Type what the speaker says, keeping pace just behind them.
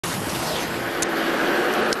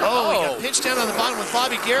He got pinched down on the bottom with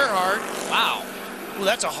Bobby Gerhardt. Wow. Ooh,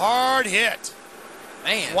 that's a hard hit.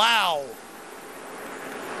 Man. Wow.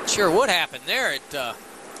 Sure what happened there.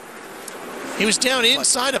 He was down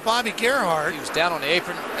inside of Bobby Gerhardt. He was down on the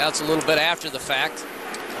apron. That's a little bit after the fact.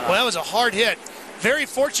 Well, that was a hard hit. Very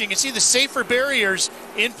fortunate. You can see the safer barriers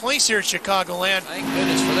in place here at Chicagoland. Thank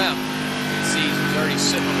goodness for them. See, he's already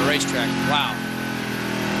sitting on the racetrack. Wow.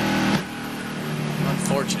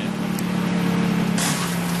 Unfortunate.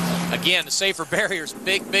 Again, the safer barriers,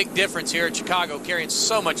 big difference here at Chicago, carrying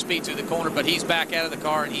so much speed through the corner, but he's back out of the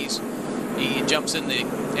car and he jumps in the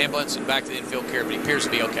ambulance and back to the infield care, but he appears to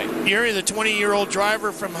be okay. Yuri, the 20-year-old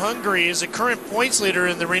driver from Hungary, is the current points leader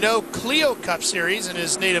in the Renault Clio Cup Series in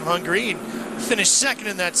his native Hungary. He finished second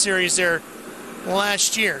in that series there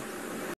last year.